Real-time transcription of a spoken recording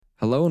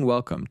Hello and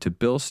welcome to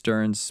Bill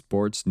Stern's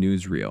Sports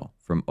Newsreel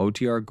from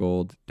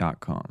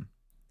OTRGold.com.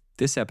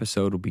 This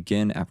episode will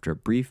begin after a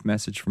brief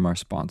message from our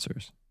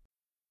sponsors.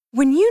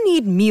 When you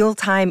need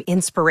mealtime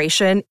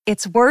inspiration,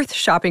 it's worth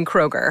shopping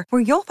Kroger,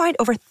 where you'll find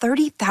over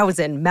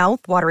 30,000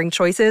 mouth-watering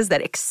choices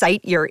that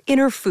excite your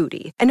inner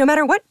foodie. And no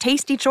matter what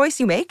tasty choice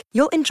you make,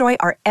 you'll enjoy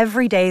our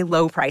everyday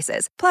low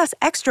prices, plus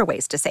extra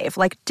ways to save,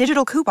 like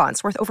digital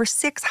coupons worth over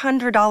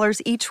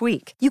 $600 each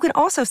week. You can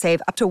also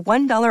save up to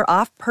 $1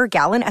 off per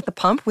gallon at the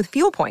pump with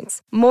fuel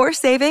points. More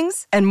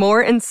savings and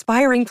more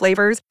inspiring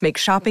flavors make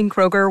shopping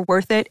Kroger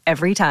worth it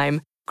every time.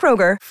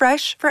 Kroger,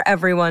 fresh for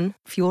everyone.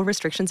 Fuel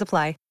restrictions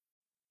apply.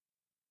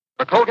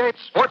 The Colgate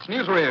Sports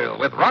Newsreel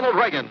with Ronald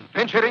Reagan,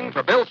 pinch hitting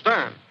for Bill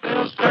Stern.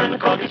 Bill Stern, the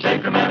Colgate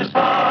Shaker man, is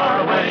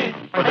far away.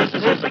 For this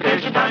is his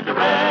occasion, time to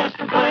rest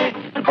and play.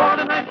 And for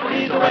tonight,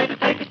 when he's away to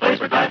take his place,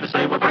 we're glad to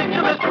say we'll bring you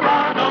Mr.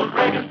 Ronald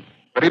Reagan.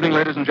 Good evening,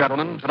 ladies and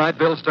gentlemen. Tonight,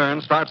 Bill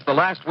Stern starts the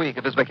last week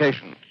of his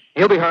vacation.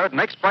 He'll be heard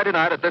next Friday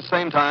night at this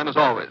same time as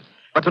always.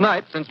 But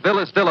tonight, since Bill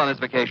is still on his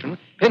vacation,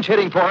 pinch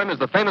hitting for him is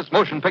the famous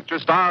motion picture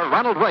star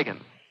Ronald Reagan.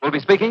 We'll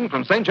be speaking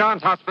from St.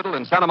 John's Hospital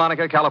in Santa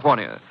Monica,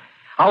 California.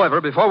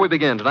 However, before we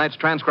begin tonight's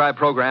transcribed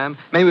program,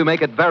 may we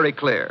make it very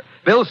clear.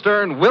 Bill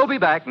Stern will be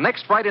back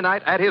next Friday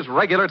night at his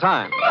regular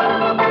time.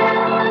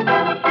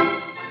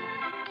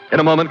 In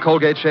a moment,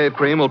 Colgate Shave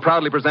Cream will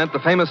proudly present the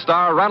famous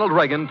star Ronald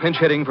Reagan pinch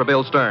hitting for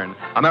Bill Stern,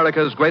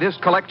 America's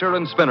greatest collector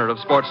and spinner of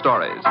sports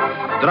stories.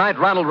 Tonight,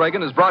 Ronald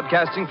Reagan is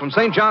broadcasting from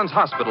St. John's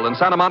Hospital in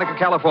Santa Monica,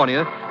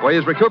 California, where he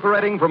is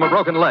recuperating from a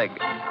broken leg.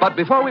 But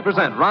before we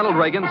present Ronald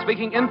Reagan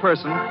speaking in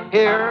person,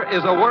 here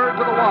is a word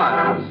to the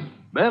wise.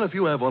 Man, if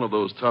you have one of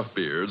those tough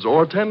beards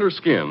or tender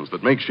skins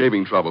that make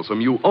shaving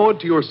troublesome, you owe it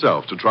to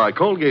yourself to try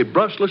Colgate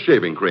Brushless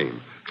Shaving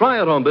Cream. Try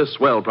it on this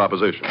swell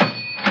proposition.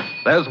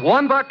 There's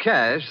 $1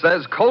 cash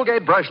says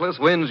Colgate Brushless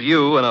wins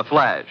you in a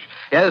flash.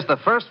 Yes, the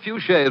first few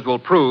shaves will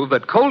prove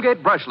that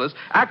Colgate Brushless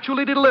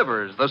actually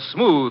delivers the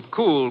smooth,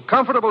 cool,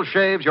 comfortable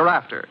shaves you're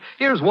after.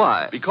 Here's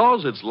why.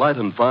 Because it's light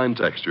and fine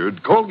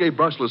textured, Colgate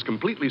Brushless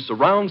completely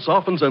surrounds,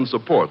 softens, and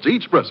supports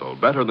each bristle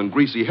better than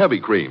greasy, heavy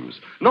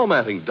creams. No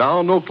matting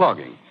down, no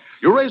clogging.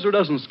 Your razor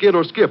doesn't skid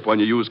or skip when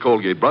you use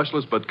Colgate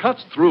Brushless, but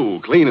cuts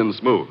through clean and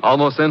smooth.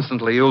 Almost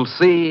instantly, you'll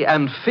see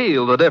and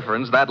feel the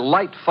difference that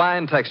light,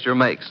 fine texture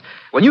makes.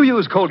 When you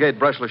use Colgate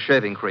Brushless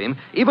Shaving Cream,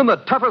 even the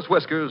toughest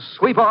whiskers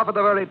sweep off at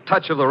the very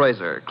touch of the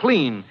razor.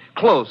 Clean,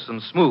 close,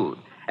 and smooth.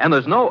 And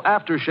there's no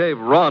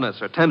aftershave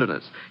rawness or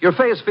tenderness. Your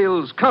face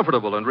feels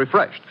comfortable and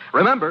refreshed.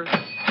 Remember,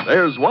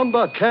 there's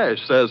 $1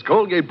 cash says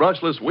Colgate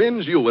Brushless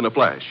wins you in a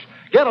flash.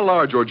 Get a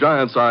large or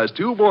giant-sized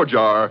tube or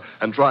jar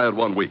and try it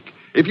 1 week.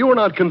 If you're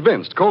not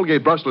convinced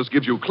Colgate Brushless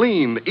gives you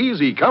clean,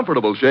 easy,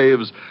 comfortable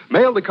shaves,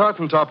 mail the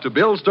carton top to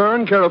Bill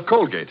Stern, care of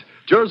Colgate,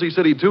 Jersey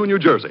City 2, New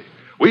Jersey.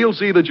 We'll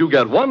see that you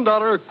get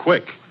 $1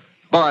 quick.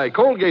 Buy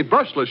Colgate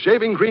Brushless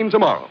Shaving Cream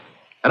tomorrow.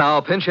 And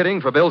now, pinch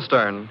hitting for Bill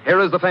Stern, here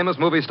is the famous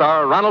movie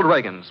star Ronald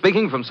Reagan,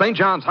 speaking from St.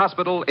 John's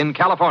Hospital in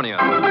California.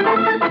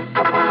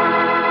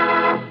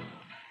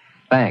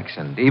 Thanks,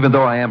 and even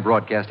though I am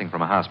broadcasting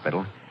from a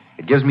hospital,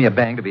 it gives me a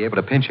bang to be able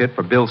to pinch hit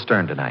for Bill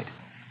Stern tonight.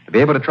 To be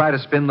able to try to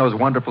spin those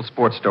wonderful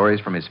sports stories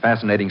from his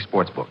fascinating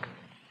sports book.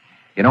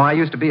 You know, I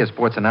used to be a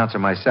sports announcer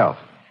myself.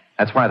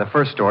 That's why the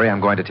first story I'm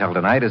going to tell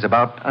tonight is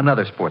about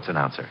another sports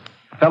announcer,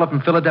 a fellow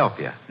from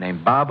Philadelphia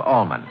named Bob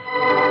Allman.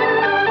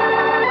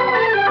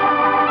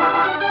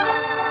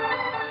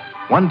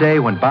 One day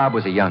when Bob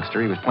was a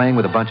youngster, he was playing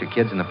with a bunch of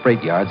kids in the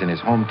freight yards in his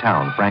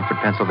hometown, Frankfort,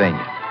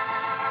 Pennsylvania.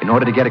 In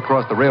order to get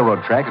across the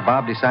railroad tracks,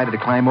 Bob decided to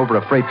climb over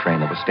a freight train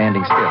that was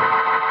standing still.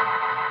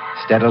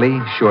 Steadily,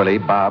 surely,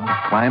 Bob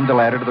climbed the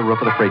ladder to the roof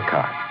of the freight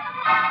car.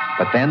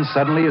 But then,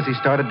 suddenly, as he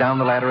started down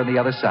the ladder on the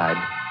other side,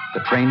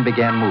 the train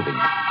began moving.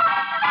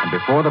 And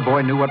before the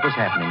boy knew what was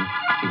happening,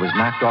 he was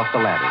knocked off the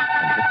ladder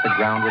and hit the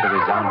ground with a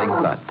resounding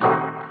thud.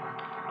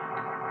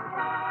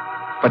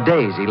 For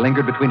days, he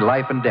lingered between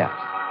life and death.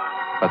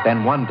 But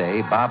then one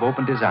day, Bob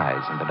opened his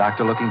eyes, and the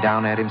doctor looking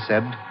down at him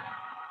said,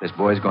 "This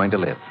boy's going to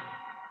live.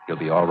 He'll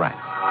be all right."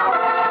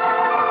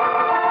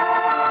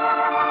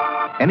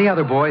 Any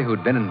other boy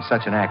who'd been in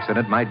such an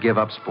accident might give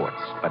up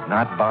sports, but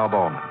not Bob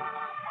Allman.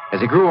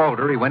 As he grew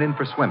older, he went in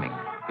for swimming,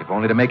 if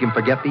only to make him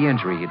forget the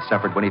injury he'd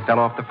suffered when he fell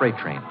off the freight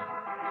train.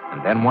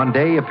 And then one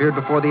day he appeared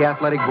before the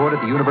athletic board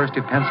at the University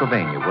of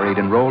Pennsylvania, where he'd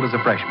enrolled as a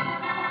freshman.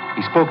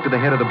 He spoke to the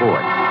head of the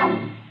board.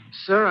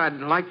 Sir, I'd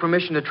like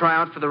permission to try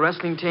out for the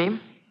wrestling team.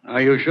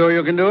 Are you sure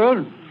you can do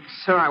it?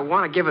 Sir, I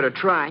want to give it a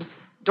try.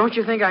 Don't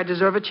you think I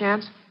deserve a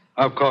chance?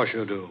 Of course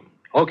you do.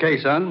 Okay,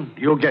 son,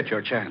 you'll get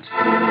your chance.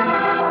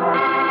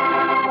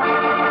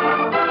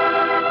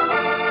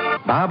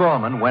 Bob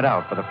Allman went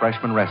out for the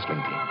freshman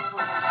wrestling team.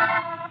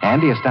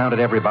 And he astounded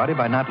everybody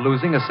by not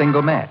losing a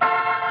single match.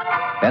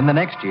 Then the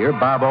next year,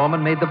 Bob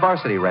Allman made the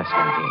varsity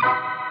wrestling team.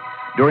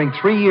 During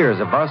 3 years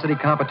of varsity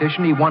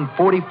competition, he won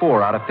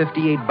 44 out of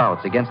 58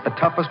 bouts against the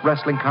toughest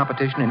wrestling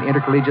competition in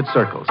intercollegiate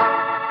circles.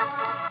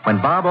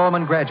 When Bob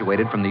Allman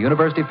graduated from the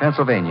University of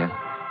Pennsylvania,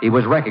 he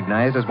was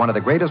recognized as one of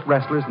the greatest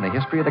wrestlers in the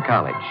history of the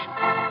college.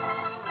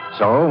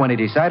 So, when he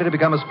decided to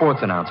become a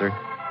sports announcer,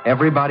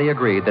 Everybody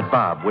agreed that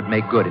Bob would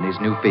make good in his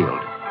new field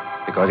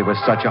because he was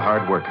such a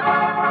hard worker.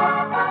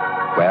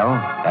 Well,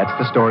 that's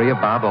the story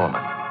of Bob Ullman,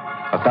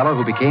 a fellow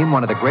who became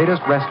one of the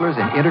greatest wrestlers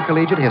in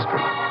intercollegiate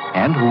history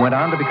and who went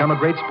on to become a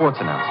great sports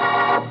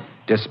announcer,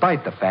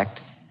 despite the fact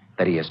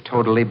that he is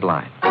totally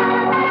blind.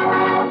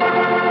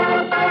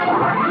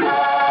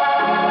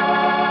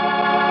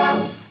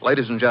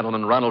 Ladies and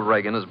gentlemen, Ronald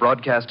Reagan is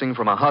broadcasting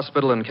from a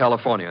hospital in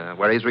California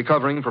where he's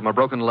recovering from a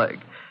broken leg.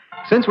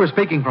 Since we're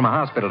speaking from a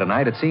hospital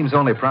tonight, it seems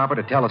only proper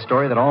to tell a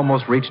story that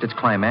almost reached its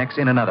climax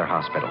in another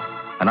hospital.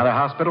 Another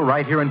hospital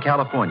right here in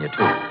California,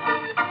 too.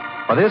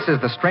 For this is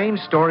the strange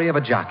story of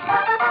a jockey.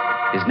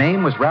 His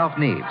name was Ralph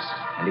Neves,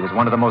 and he was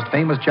one of the most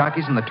famous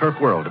jockeys in the turf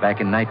world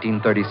back in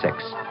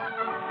 1936.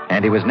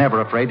 And he was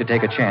never afraid to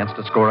take a chance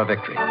to score a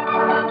victory.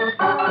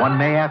 One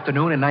May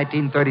afternoon in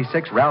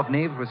 1936, Ralph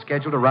Neves was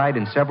scheduled to ride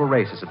in several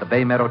races at the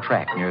Bay Meadow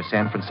track near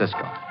San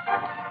Francisco.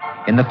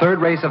 In the third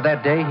race of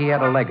that day, he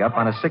had a leg up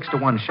on a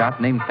 6-to-1 shot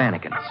named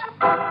Fannikin's.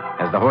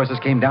 As the horses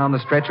came down the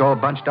stretch all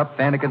bunched up,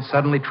 Fannikin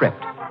suddenly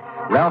tripped.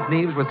 Ralph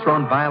Neves was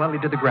thrown violently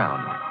to the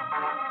ground.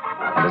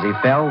 And as he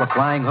fell, the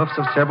flying hoofs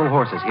of several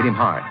horses hit him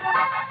hard.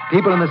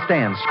 People in the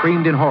stands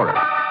screamed in horror.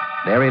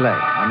 There he lay,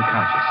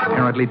 unconscious,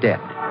 apparently dead.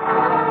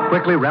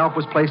 Quickly, Ralph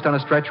was placed on a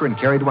stretcher and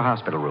carried to a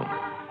hospital room.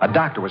 A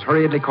doctor was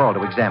hurriedly called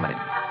to examine him.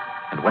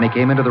 And when he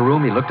came into the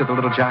room, he looked at the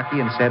little jockey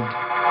and said,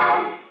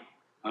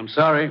 I'm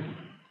sorry.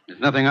 There's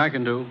nothing I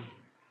can do.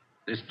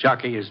 This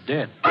jockey is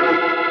dead.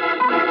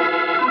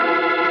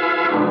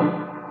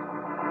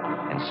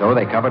 And so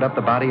they covered up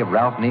the body of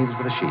Ralph Neves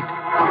with a sheet.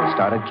 They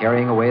started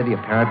carrying away the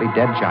apparently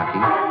dead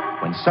jockey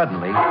when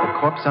suddenly the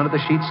corpse under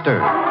the sheet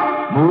stirred,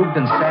 moved,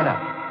 and sat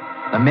up.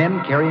 The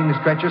men carrying the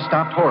stretcher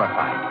stopped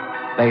horrified.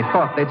 They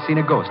thought they'd seen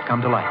a ghost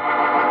come to life.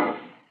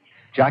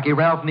 Jockey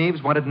Ralph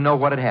Neves wanted to know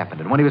what had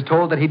happened, and when he was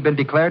told that he'd been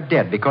declared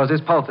dead because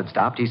his pulse had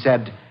stopped, he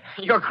said,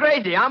 You're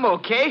crazy. I'm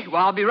okay.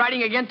 Well, I'll be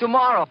riding again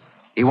tomorrow.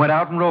 He went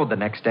out and rode the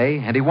next day,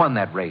 and he won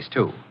that race,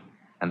 too.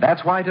 And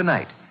that's why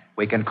tonight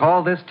we can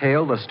call this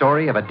tale the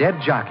story of a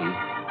dead jockey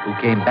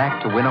who came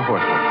back to win a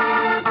horse race.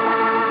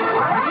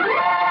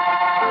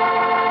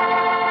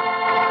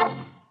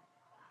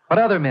 But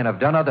other men have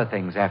done other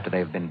things after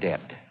they've been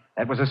dead.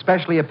 That was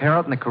especially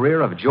apparent in the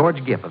career of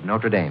George Gipp of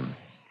Notre Dame.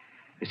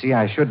 You see,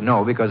 I should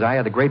know because I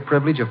had the great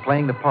privilege of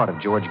playing the part of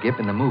George Gipp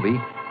in the movie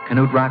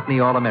Canute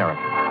Rockne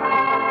All-American.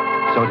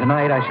 So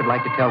tonight I should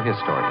like to tell his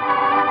story.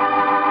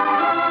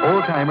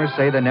 Old-timers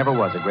say there never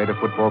was a greater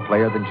football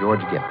player than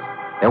George Gipp.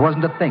 There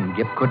wasn't a thing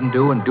Gipp couldn't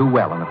do and do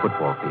well on the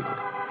football field.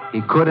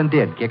 He could and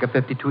did kick a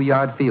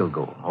 52-yard field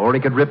goal, or he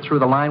could rip through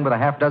the line with a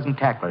half-dozen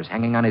tacklers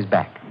hanging on his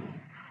back.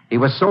 He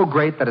was so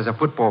great that as a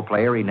football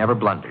player, he never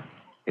blundered.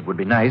 It would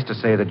be nice to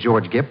say that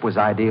George Gipp was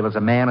ideal as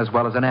a man as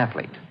well as an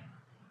athlete.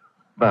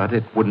 But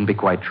it wouldn't be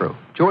quite true.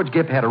 George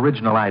Gipp had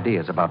original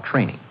ideas about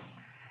training.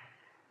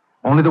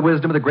 Only the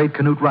wisdom of the great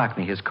Canute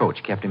Rockne, his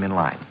coach, kept him in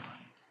line.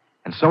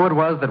 And so it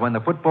was that when the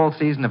football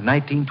season of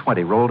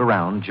 1920 rolled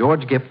around,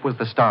 George Gipp was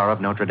the star of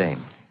Notre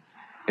Dame.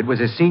 It was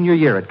his senior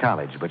year at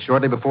college, but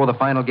shortly before the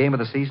final game of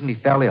the season, he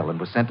fell ill and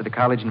was sent to the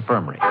college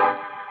infirmary.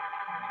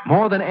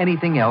 More than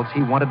anything else,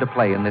 he wanted to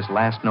play in this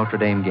last Notre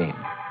Dame game.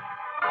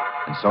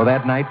 And so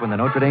that night, when the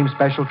Notre Dame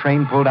special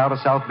train pulled out of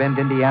South Bend,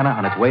 Indiana,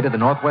 on its way to the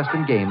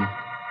Northwestern game,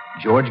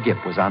 George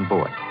Gipp was on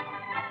board.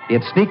 He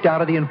had sneaked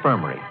out of the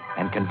infirmary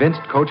and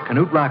convinced Coach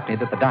Canute Rockne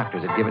that the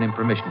doctors had given him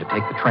permission to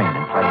take the train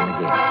and play in the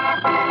game.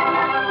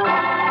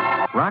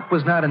 Rock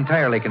was not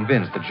entirely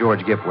convinced that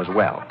George Gipp was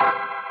well.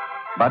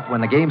 But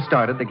when the game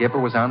started, the Gipper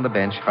was on the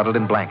bench, huddled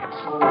in blankets.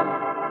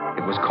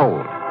 It was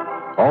cold.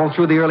 All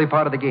through the early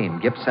part of the game,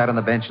 Gipp sat on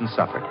the bench and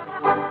suffered.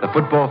 The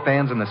football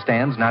fans in the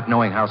stands, not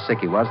knowing how sick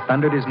he was,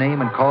 thundered his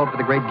name and called for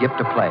the great Gipp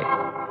to play.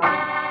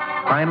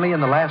 Finally,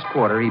 in the last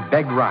quarter, he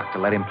begged Rock to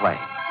let him play.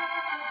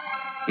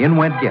 In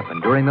went Gipp,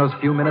 and during those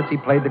few minutes, he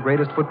played the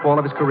greatest football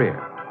of his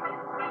career.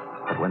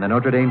 But when the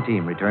Notre Dame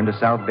team returned to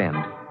South Bend,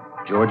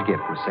 George Gipp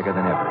was sicker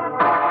than ever.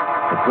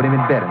 They put him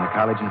in bed in the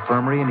college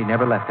infirmary, and he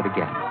never left it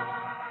again.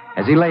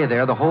 As he lay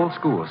there, the whole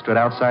school stood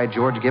outside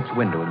George Gipp's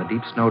window in the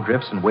deep snow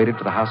drifts and waited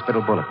for the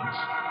hospital bulletins.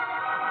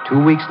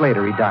 2 weeks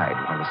later, he died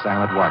while the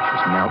silent watchers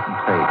knelt and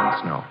prayed in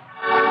the snow.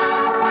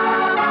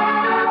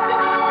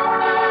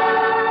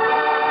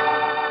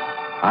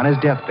 On his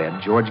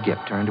deathbed, George Gipp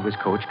turned to his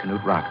coach,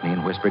 Canute Rockne,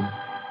 and whispered,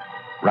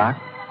 Rock,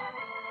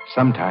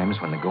 sometimes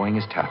when the going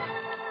is tough,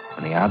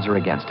 when the odds are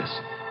against us,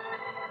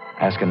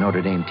 ask a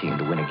Notre Dame team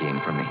to win a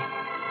game for me.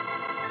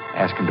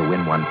 Ask him to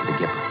win one for the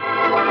Gipper.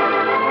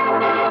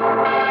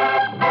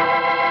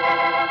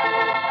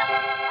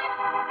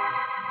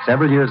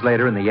 Several years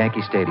later in the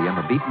Yankee Stadium,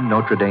 a beaten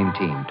Notre Dame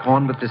team,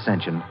 torn with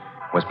dissension,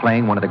 was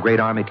playing one of the great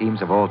Army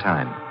teams of all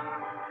time.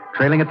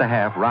 Trailing at the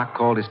half, Rock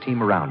called his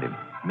team around him,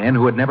 men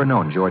who had never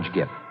known George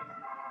Gipp,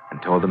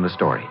 and told them the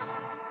story.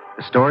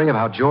 The story of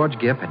how George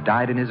Gipp had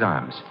died in his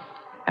arms,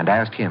 and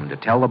asked him to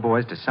tell the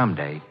boys to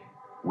someday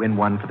win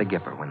one for the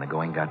Gipper when the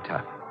going got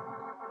tough.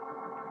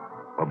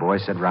 Well,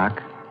 boys, said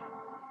Rock,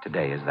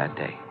 today is that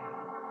day.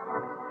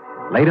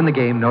 Late in the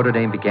game, Notre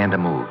Dame began to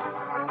move.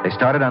 They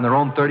started on their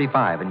own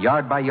 35, and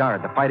yard by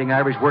yard, the Fighting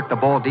Irish worked the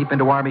ball deep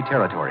into Army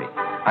territory,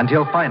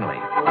 until finally,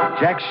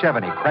 Jack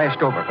Chevenix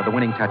crashed over for the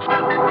winning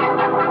touchdown.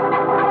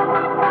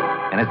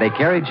 And as they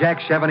carried Jack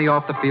Chevenix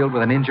off the field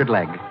with an injured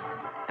leg,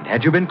 and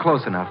had you been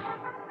close enough,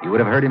 you would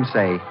have heard him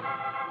say,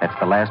 "That's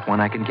the last one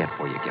I can get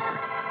for you, Gipper."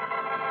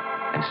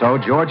 And so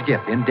George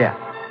Gipp, in death,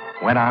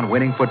 went on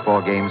winning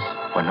football games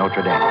for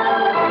Notre Dame.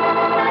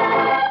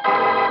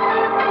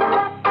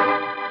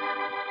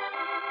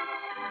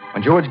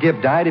 When George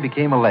Gipp died, he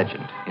became a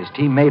legend. His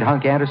teammate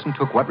Hunk Anderson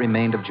took what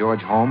remained of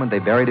George home, and they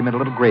buried him in a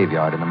little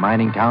graveyard in the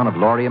mining town of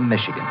Laurium,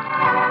 Michigan.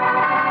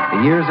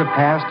 The years have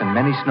passed, and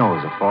many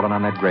snows have fallen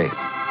on that grave.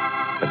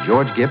 But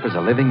George Gipp is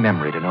a living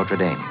memory to Notre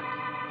Dame.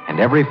 And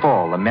every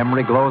fall, the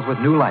memory glows with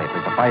new life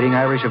as the Fighting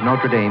Irish of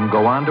Notre Dame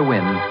go on to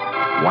win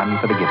one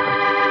for the Gipper.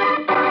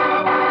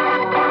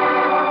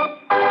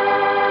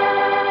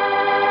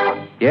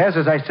 Yes,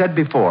 as I said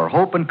before,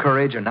 hope and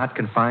courage are not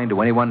confined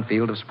to any one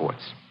field of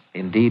sports.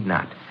 Indeed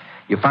not.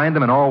 You find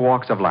them in all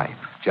walks of life,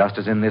 just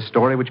as in this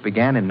story which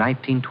began in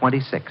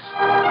 1926.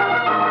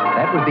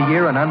 That was the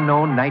year an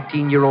unknown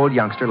 19-year-old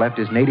youngster left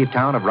his native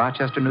town of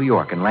Rochester, New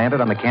York, and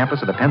landed on the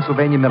campus of the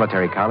Pennsylvania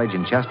Military College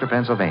in Chester,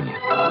 Pennsylvania.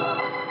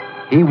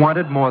 He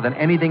wanted more than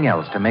anything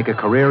else to make a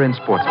career in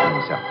sports for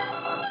himself.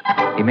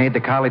 He made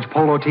the college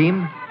polo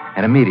team,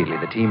 and immediately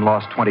the team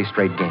lost 20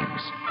 straight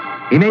games.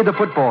 He made the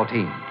football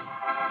team,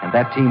 and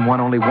that team won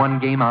only one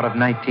game out of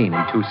 19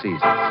 in 2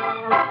 seasons.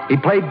 He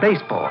played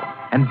baseball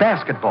and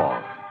basketball,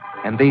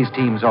 and these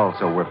teams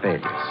also were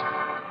failures.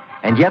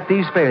 And yet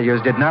these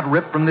failures did not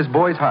rip from this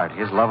boy's heart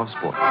his love of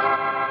sports.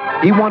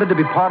 He wanted to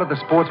be part of the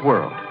sports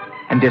world,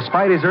 and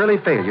despite his early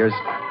failures,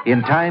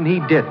 in time he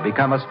did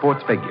become a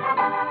sports figure.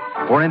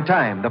 For in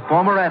time, the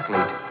former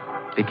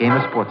athlete became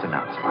a sports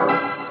announcer.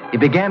 He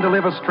began to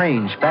live a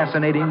strange,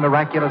 fascinating,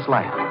 miraculous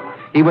life.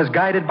 He was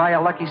guided by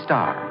a lucky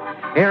star.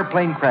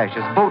 Airplane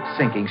crashes, boat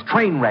sinkings,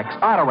 train wrecks,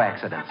 auto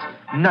accidents.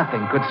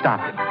 Nothing could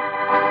stop him.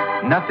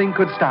 Nothing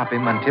could stop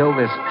him until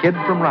this kid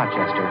from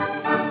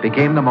Rochester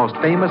became the most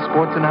famous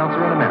sports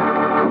announcer in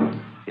America.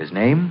 His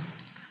name?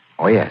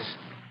 Oh, yes.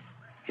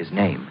 His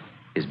name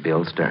is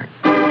Bill Stern.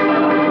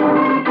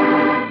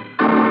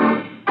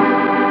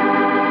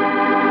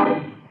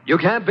 You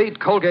can't beat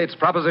Colgate's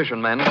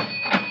proposition, men.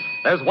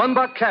 There's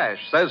 $1 cash,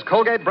 says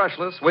Colgate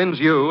Brushless wins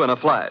you in a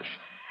flash.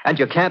 And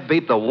you can't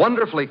beat the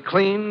wonderfully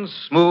clean,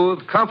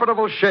 smooth,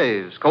 comfortable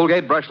shaves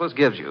Colgate Brushless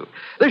gives you.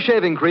 This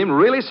shaving cream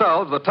really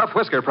solves the tough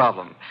whisker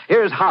problem.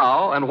 Here's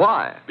how and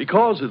why.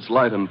 Because it's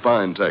light and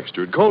fine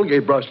textured,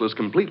 Colgate Brushless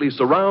completely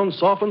surrounds,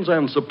 softens,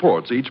 and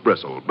supports each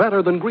bristle.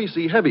 Better than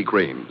greasy, heavy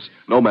creams.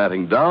 No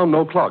matting down,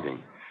 no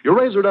clogging. Your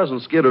razor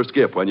doesn't skid or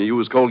skip when you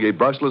use Colgate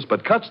Brushless,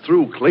 but cuts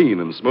through clean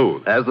and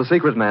smooth. As the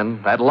secret,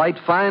 men, that light,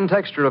 fine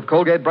texture of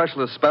Colgate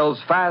Brushless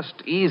spells fast,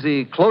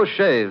 easy, close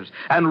shaves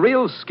and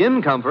real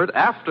skin comfort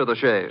after the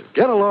shave.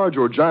 Get a large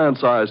or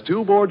giant-sized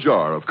tube or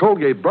jar of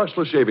Colgate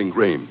Brushless shaving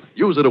cream.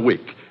 Use it a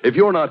week. If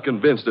you're not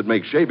convinced it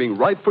makes shaving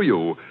right for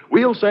you,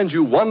 we'll send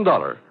you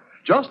 $1.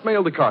 Just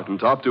mail the carton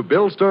top to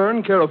Bill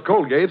Stern, care of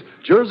Colgate,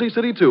 Jersey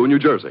City 2, New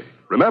Jersey.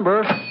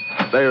 Remember,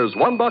 there's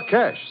 $1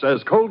 cash,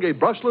 says Colgate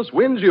Brushless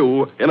wins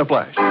you in a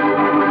flash.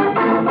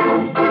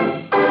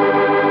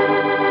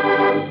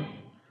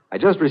 I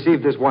just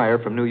received this wire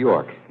from New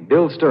York.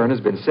 Bill Stern has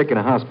been sick in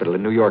a hospital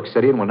in New York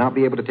City and will not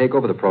be able to take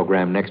over the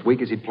program next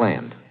week as he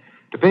planned.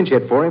 To pinch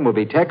hit for him will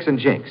be Tex and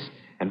Jinx,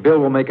 and Bill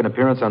will make an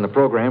appearance on the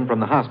program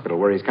from the hospital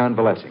where he's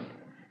convalescing.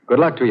 Good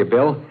luck to you,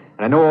 Bill,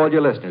 and I know all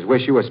your listeners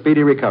wish you a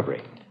speedy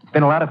recovery. It's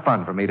been a lot of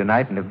fun for me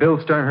tonight, and if Bill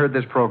Stern heard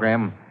this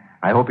program,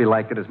 I hope he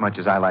liked it as much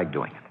as I like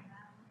doing it.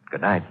 Good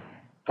night.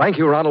 Thank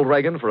you, Ronald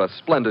Reagan, for a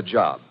splendid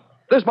job.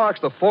 This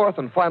marks the 4th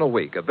and final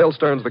week of Bill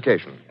Stern's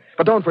vacation.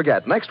 But don't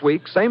forget, next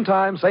week, same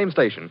time, same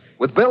station,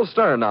 with Bill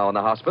Stern now in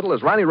the hospital,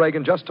 as Ronnie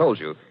Reagan just told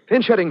you,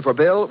 pinch hitting for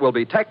Bill will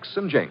be Tex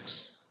and Jinx.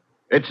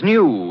 It's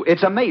new.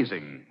 It's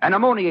amazing. An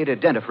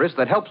ammoniated dentifrice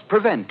that helps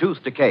prevent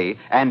tooth decay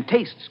and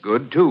tastes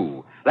good,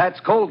 too. That's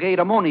Colgate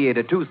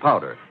Ammoniated Tooth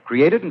Powder,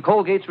 created in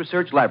Colgate's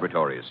research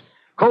laboratories.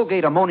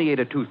 Colgate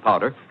Ammoniated Tooth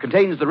Powder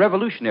contains the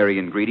revolutionary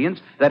ingredients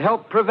that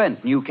help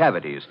prevent new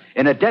cavities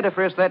in a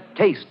dentifrice that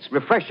tastes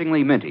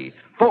refreshingly minty,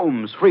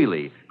 foams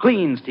freely,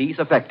 cleans teeth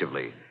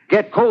effectively.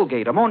 Get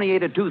Colgate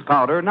Ammoniated Tooth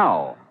Powder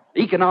now.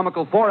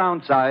 Economical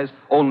 4-ounce size,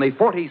 only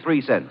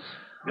 43 cents.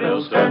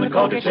 Bill Stern, the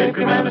Colgate Shave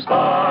Cream Man, is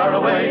far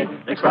away.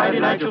 Next Friday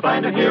night you'll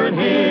find him here and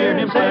hear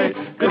him say,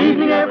 "Good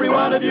evening, every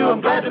one of you.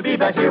 I'm glad to be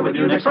back here with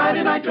you. Next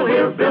Friday night you'll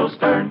hear Bill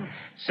Stern.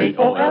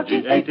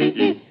 Colgate.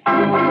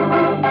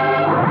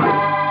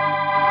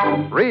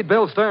 Read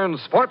Bill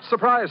Stern's Sports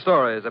Surprise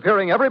Stories,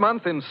 appearing every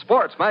month in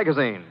Sports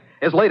Magazine.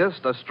 His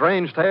latest, A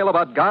Strange Tale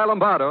About Guy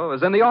Lombardo,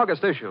 is in the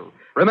August issue.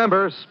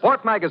 Remember,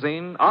 Sport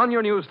Magazine on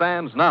your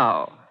newsstands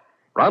now.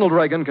 Ronald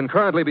Reagan can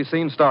currently be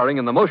seen starring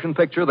in the motion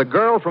picture The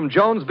Girl from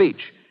Jones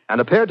Beach,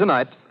 and appeared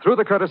tonight through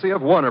the courtesy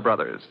of Warner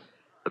Brothers.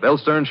 The Bill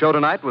Stern Show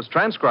tonight was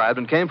transcribed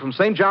and came from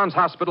St. John's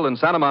Hospital in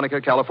Santa Monica,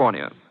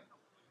 California.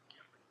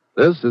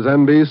 This is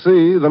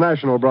NBC, the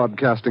national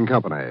broadcasting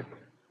company.